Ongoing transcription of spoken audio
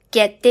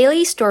Get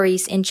daily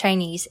stories in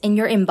Chinese in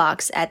your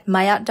inbox at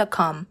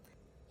maayot.com.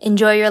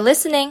 Enjoy your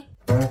listening!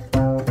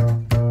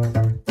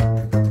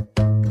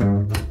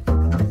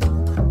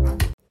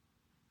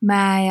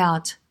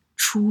 maayot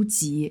初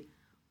级，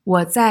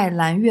我在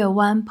蓝月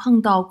湾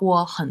碰到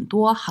过很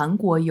多韩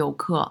国游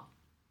客。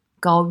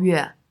高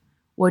月，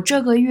我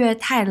这个月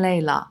太累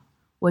了，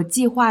我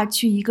计划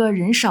去一个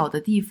人少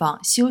的地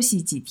方休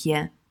息几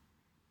天。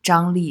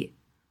张丽，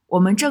我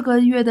们这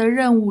个月的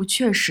任务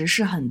确实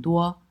是很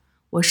多。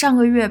我上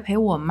个月陪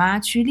我妈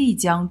去丽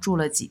江住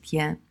了几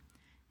天，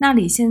那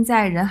里现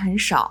在人很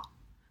少，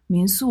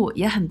民宿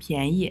也很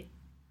便宜。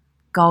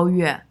高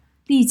月，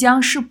丽江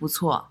是不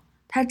错，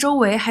它周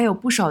围还有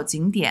不少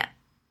景点。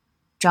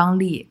张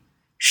丽，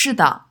是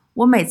的，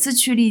我每次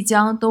去丽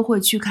江都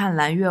会去看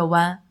蓝月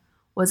湾，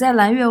我在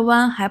蓝月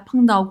湾还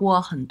碰到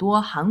过很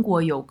多韩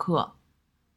国游客。